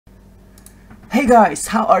Hey guys,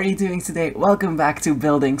 how are you doing today? Welcome back to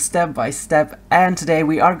Building Step by Step, and today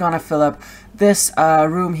we are gonna fill up this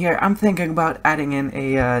room here. I'm thinking about adding in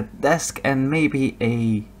a desk and maybe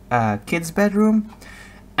a kid's bedroom,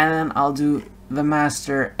 and then I'll do the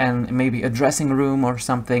master and maybe a dressing room or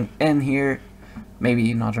something in here, maybe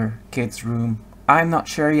another kid's room. I'm not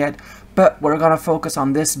sure yet, but we're gonna focus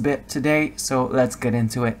on this bit today, so let's get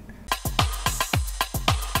into it.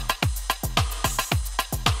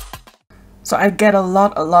 So I get a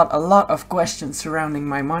lot of questions surrounding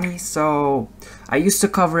my money. So I used to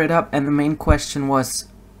cover it up, and the main question was,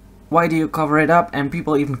 why do you cover it up? And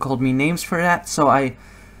people even called me names for that. So I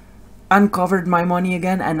uncovered my money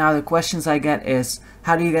again, and now the questions I get is,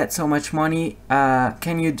 how do you get so much money?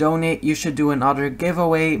 Can you donate? You should do another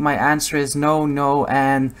giveaway. My answer is no, no,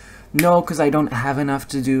 and no, because I don't have enough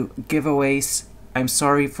to do giveaways. I'm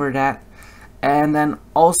sorry for that. And then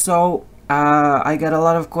also I get a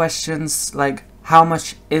lot of questions like, how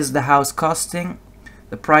much is the house costing?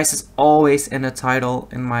 The price is always in the title.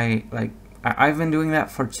 In my I've been doing that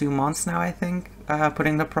for 2 months now, I think,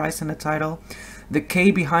 putting the price in the title. The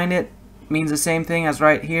K behind it means the same thing as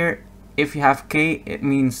right here. If you have K, it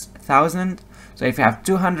means 1,000. So if you have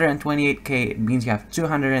 228K, it means you have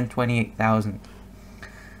 228,000.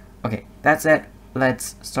 Okay, that's it.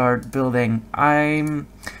 Let's start building. I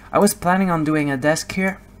was planning on doing a desk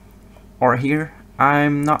here or here.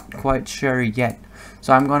 I'm not quite sure yet,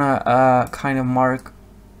 so I'm gonna kind of mark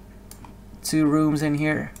 2 rooms in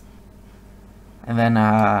here, and then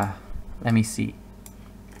let me see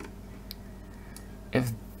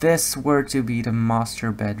if this were to be the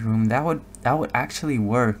master bedroom. That would actually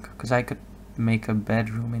work, because I could make a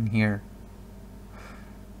bedroom in here.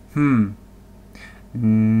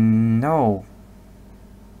 No,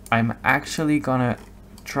 I'm actually gonna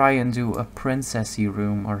try and do a princessy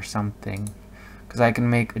room or something, because I can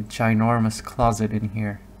make a ginormous closet in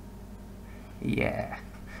here. Yeah,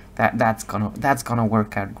 that's gonna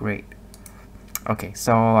work out great. Okay,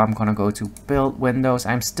 so I'm gonna go to build windows.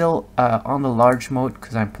 I'm still on the large mode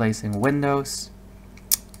because I'm placing windows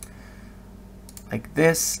like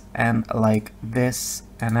this and like this,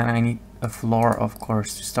 and then I need a floor, of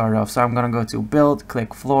course, to start off. So I'm gonna go to build,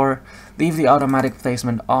 click floor, leave the automatic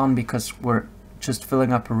placement on because we're just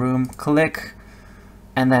filling up a room, click,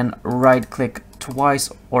 and then right click twice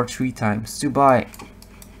or 3 times to buy.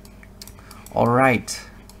 Alright,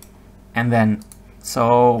 and then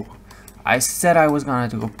so I said I was gonna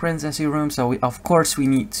do a princessy room, so of course we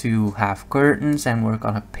need to have curtains, and we're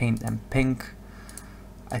gonna paint them pink,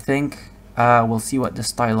 I think. We'll see what the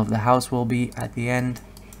style of the house will be at the end.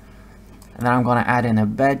 And then I'm gonna add in a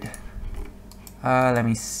bed. Let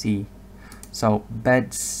me see. So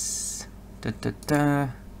beds,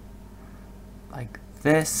 like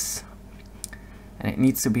this, and it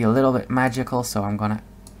needs to be a little bit magical, so I'm gonna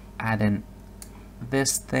add in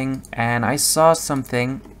this thing. And I saw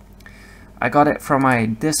something, I got it from my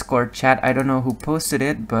Discord chat. I don't know who posted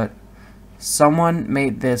it, but someone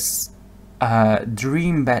made this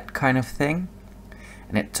dream bed kind of thing,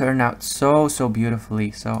 and it turned out so beautifully.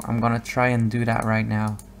 So I'm gonna try and do that right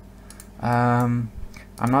now. I'm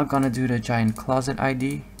not gonna do the giant closet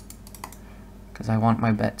ID because I want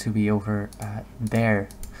my bed to be over there.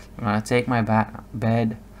 I'm gonna take my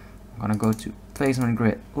bed, I'm gonna go to placement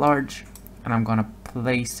grid large, and I'm gonna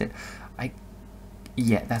place it.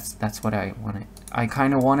 Yeah, that's what I wanted. I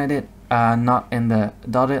kind of wanted it not in the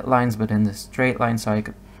dotted lines but in the straight line, so I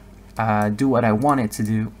could do what I wanted to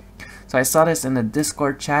do. So I saw this in the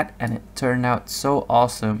Discord chat, and it turned out so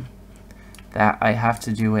awesome that I have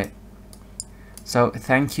to do it. So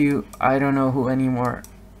thank you. I don't know who anymore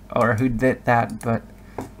or who did that, but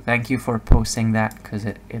thank you for posting that, because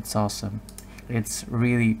it's awesome. It's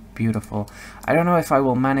really beautiful. I don't know if I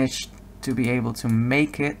will manage to be able to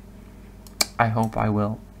make it. I hope I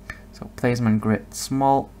will. So placement grid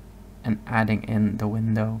small, and adding in the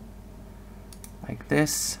window like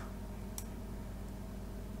this,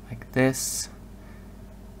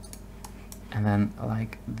 and then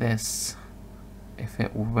like this, if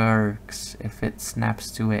it works, if it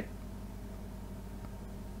snaps to it.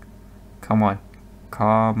 Come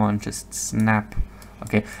on, just snap.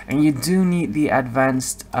 Okay, and you do need the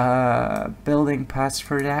advanced building pass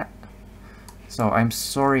for that, so I'm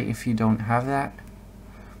sorry if you don't have that.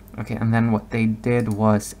 Okay, and then what they did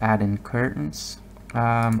was add in curtains.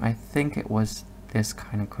 I think it was this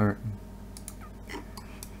kind of curtain,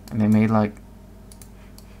 and they made like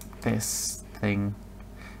this thing,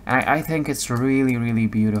 and I think it's really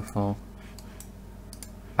beautiful.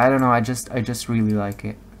 I don't know, I just really like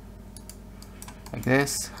it. Like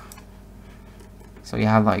this. So you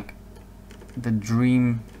have like the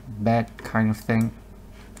dream bed kind of thing.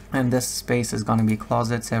 And this space is gonna be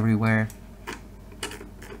closets everywhere.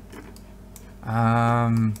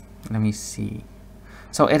 Let me see.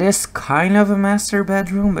 So it is kind of a master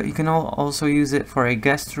bedroom, but you can also use it for a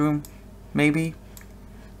guest room, maybe.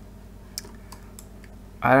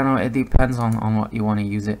 I don't know, it depends on what you want to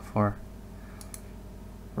use it for.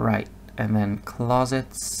 Right, and then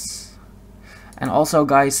closets. And also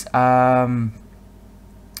guys, I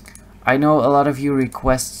know a lot of you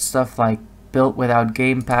request stuff like built without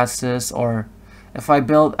game passes, or if I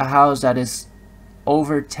build a house that is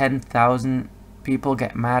over 10,000, people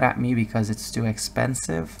get mad at me because it's too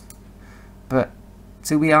expensive. But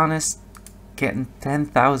to be honest, getting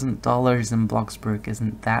 $10,000 in Bloxburg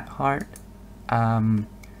isn't that hard.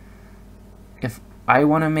 If I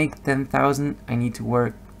want to make 10,000, I need to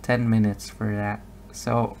work 10 minutes for that.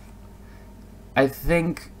 So I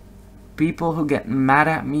think people who get mad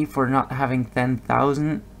at me for not having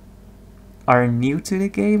 10,000 are new to the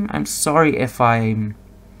game. I'm sorry if I'm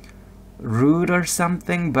rude or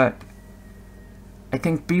something, but I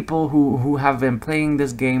think people who have been playing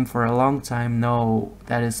this game for a long time know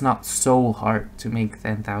that it's not so hard to make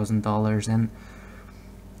 $10,000, and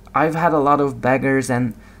I've had a lot of beggars,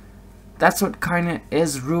 and that's what kind of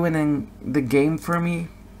is ruining the game for me,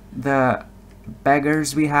 the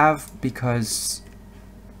beggars we have, because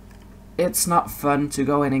it's not fun to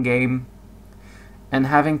go in a game and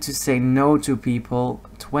having to say no to people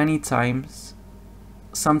 20 times.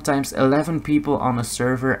 Sometimes 11 people on a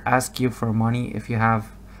server ask you for money if you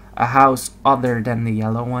have a house other than the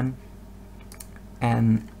yellow one,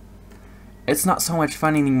 and it's not so much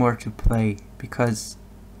fun anymore to play because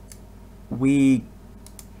we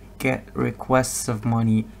get requests of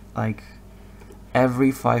money like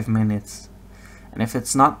every 5 minutes, and if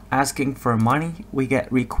it's not asking for money, we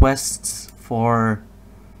get requests for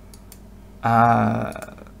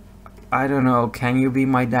I don't know, can you be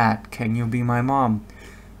my dad, can you be my mom?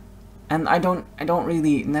 And I don't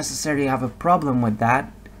really necessarily have a problem with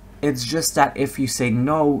that. It's just that if you say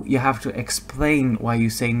no, you have to explain why you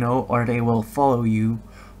say no, or they will follow you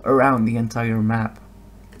around the entire map.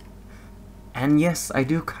 And yes, I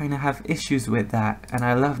do kind of have issues with that, and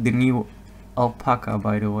I love the new alpaca,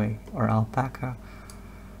 by the way, or alpaca.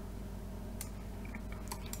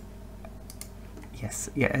 Yes,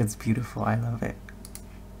 yeah, it's beautiful, I love it.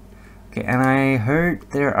 Okay, and I heard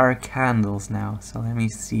there are candles now, so let me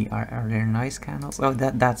see, are there nice candles? Oh,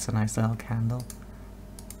 that's a nice little candle.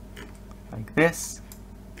 Like this.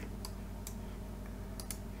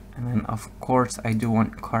 And then of course I do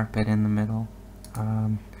want carpet in the middle.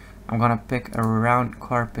 I'm gonna pick a round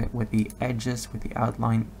carpet with the edges, with the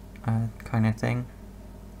outline kind of thing.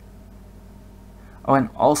 Oh, and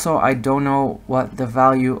also I don't know what the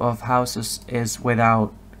value of houses is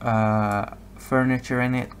without furniture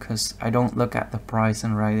in it, because I don't look at the price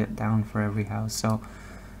and write it down for every house. So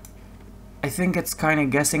I think it's kind of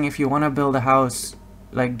guessing. If you want to build a house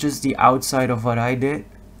like just the outside of what I did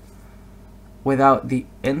without the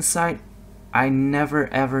inside, I never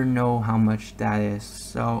ever know how much that is,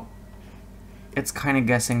 so it's kind of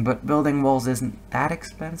guessing. But building walls isn't that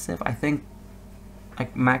expensive, I think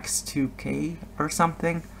like max 2k or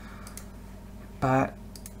something, but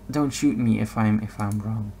don't shoot me if I'm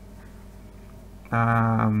wrong.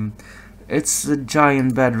 It's a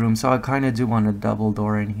giant bedroom, so I kind of do want a double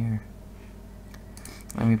door in here.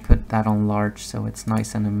 Let me put that on large so it's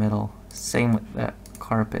nice in the middle. Same with the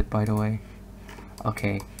carpet, by the way.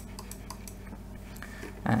 Okay.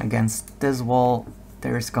 And against this wall,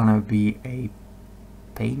 there's gonna be a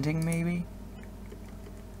painting, maybe?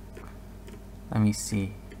 Let me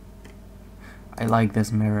see. I like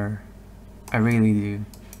this mirror. I really do.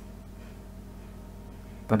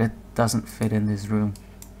 But it doesn't fit in this room,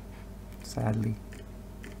 sadly.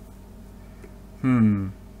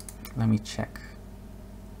 Let me check.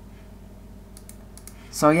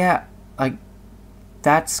 So yeah, like,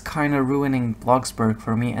 that's kind of ruining Bloxburg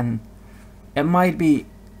for me, and it might be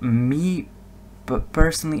me, but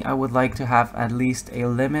personally I would like to have at least a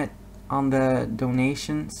limit on the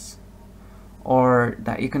donations, or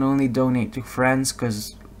that you can only donate to friends,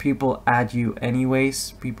 because people add you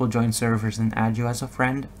anyways. People join servers and add you as a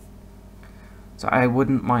friend. So I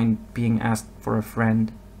wouldn't mind being asked for a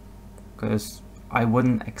friend, because I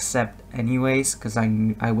wouldn't accept anyways, because I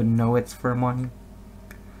would know it's for money.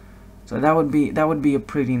 So that would be a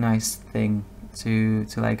pretty nice thing to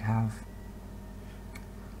like have.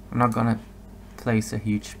 I'm not gonna place a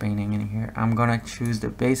huge painting in here. I'm gonna choose the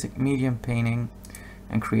basic medium painting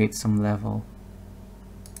and create some level.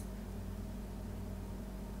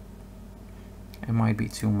 It might be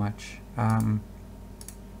too much.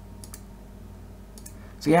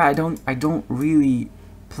 So yeah, I don't really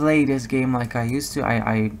play this game like I used to.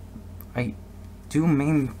 I do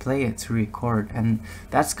mainly play it to record, and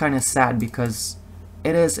that's kind of sad because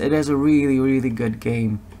it is a really good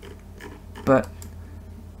game, but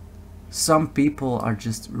some people are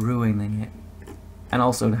just ruining it, and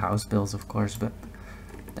also the house bills, of course, but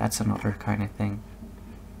that's another kind of thing.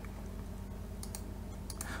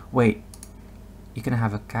 Wait, you can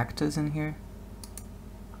have a cactus in here?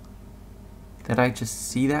 Did I just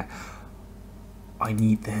see that? I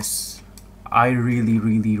need this. I really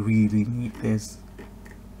need this.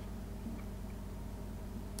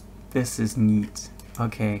 This is neat.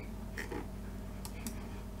 Okay.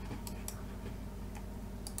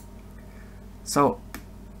 So,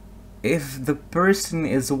 if the person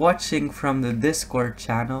is watching from the Discord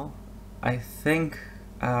channel, I think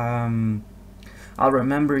I'll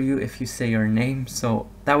remember you if you say your name, so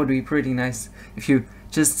that would be pretty nice if you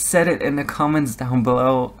just set it in the comments down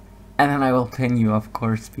below, and then I will pin you, of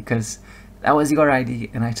course, because that was your ID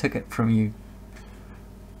and I took it from you.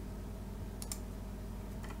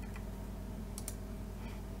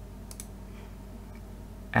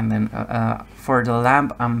 And then for the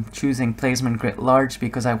lamp, I'm choosing placement grid large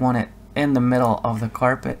because I want it in the middle of the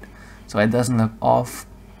carpet so it doesn't look off.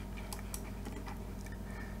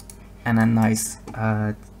 And a nice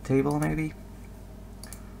table, maybe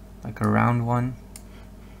like a round one,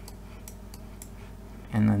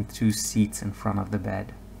 and then 2 seats in front of the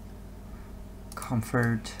bed.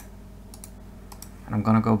 Comfort. And I'm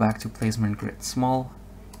gonna go back to placement grid small.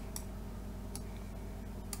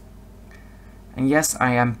 And yes,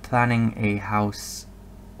 I am planning a house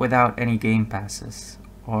without any game passes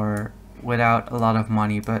or without a lot of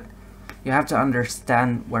money, but you have to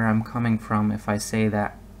understand where I'm coming from if I say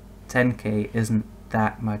that 10k isn't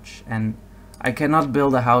that much, and I cannot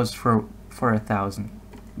build a house for 1,000.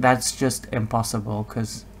 That's just impossible,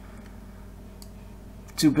 because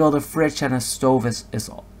to build a fridge and a stove is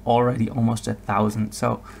already almost 1,000.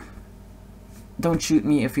 So don't shoot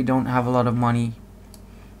me if you don't have a lot of money.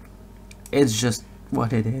 It's just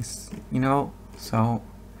what it is, you know? So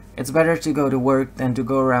it's better to go to work than to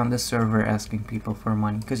go around the server asking people for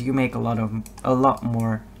money, because you make a lot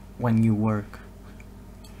more when you work,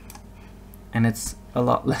 and it's a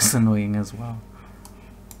lot less annoying as well.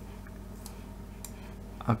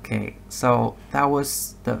 Okay, so that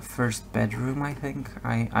was the first bedroom, I think.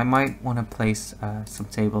 I might want to place some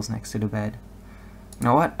tables next to the bed. You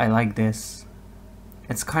know what? I like this.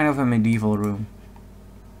 It's kind of a medieval room.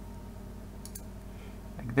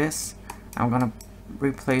 Like this. I'm gonna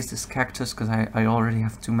replace this cactus because I already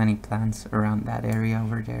have too many plants around that area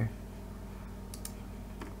over there.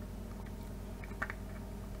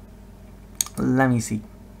 Let me see.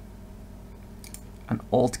 An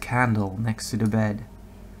old candle next to the bed.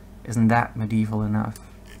 Isn't that medieval enough?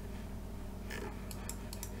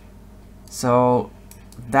 So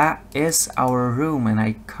that is our room, and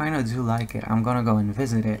I kind of do like it. I'm gonna go and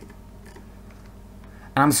visit it.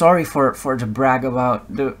 And I'm sorry for the brag about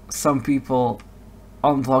some people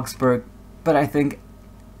on Bloxburg, but I think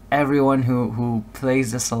everyone who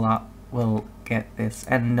plays this a lot will get this.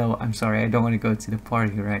 And no, I'm sorry, I don't want to go to the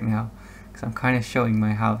party right now, because I'm kind of showing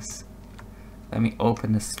my house. Let me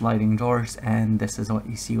open the sliding doors, and this is what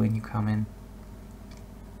you see when you come in.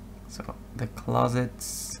 So the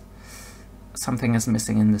closets, something is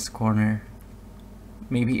missing in this corner.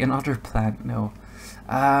 Maybe another plant, no.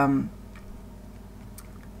 I'm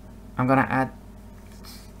gonna add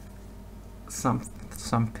some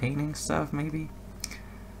painting stuff, maybe.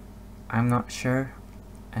 I'm not sure.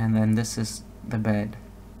 And then this is the bed.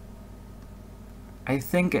 I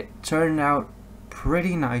think it turned out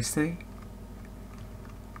pretty nicely.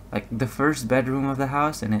 Like the first bedroom of the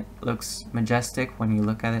house, and it looks majestic when you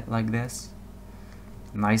look at it like this.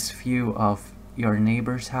 Nice view of your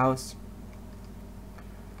neighbor's house.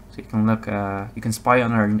 So you can look, you can spy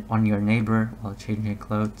on your neighbor while changing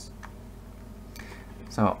clothes.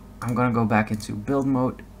 So I'm gonna go back into build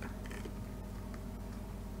mode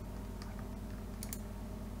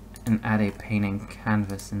and add a painting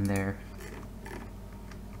canvas in there,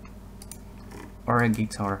 or a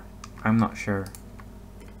guitar. I'm not sure.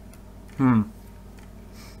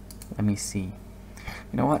 Let me see.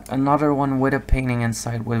 You know what? Another one with a painting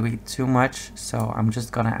inside would be too much, so I'm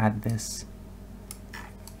just gonna add this.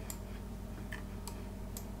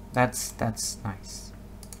 That's nice.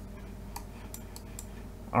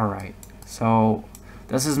 Alright, so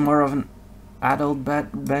this is more of an adult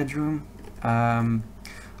bedroom.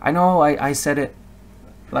 I know I said it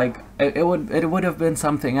like it would have been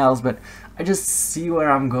something else, but I just see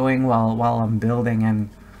where I'm going while I'm building, and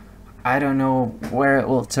I don't know where it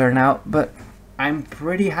will turn out, but I'm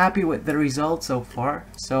pretty happy with the result so far.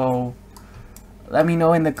 So let me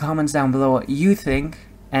know in the comments down below what you think,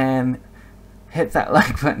 and hit that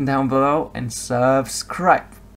like button down below and subscribe.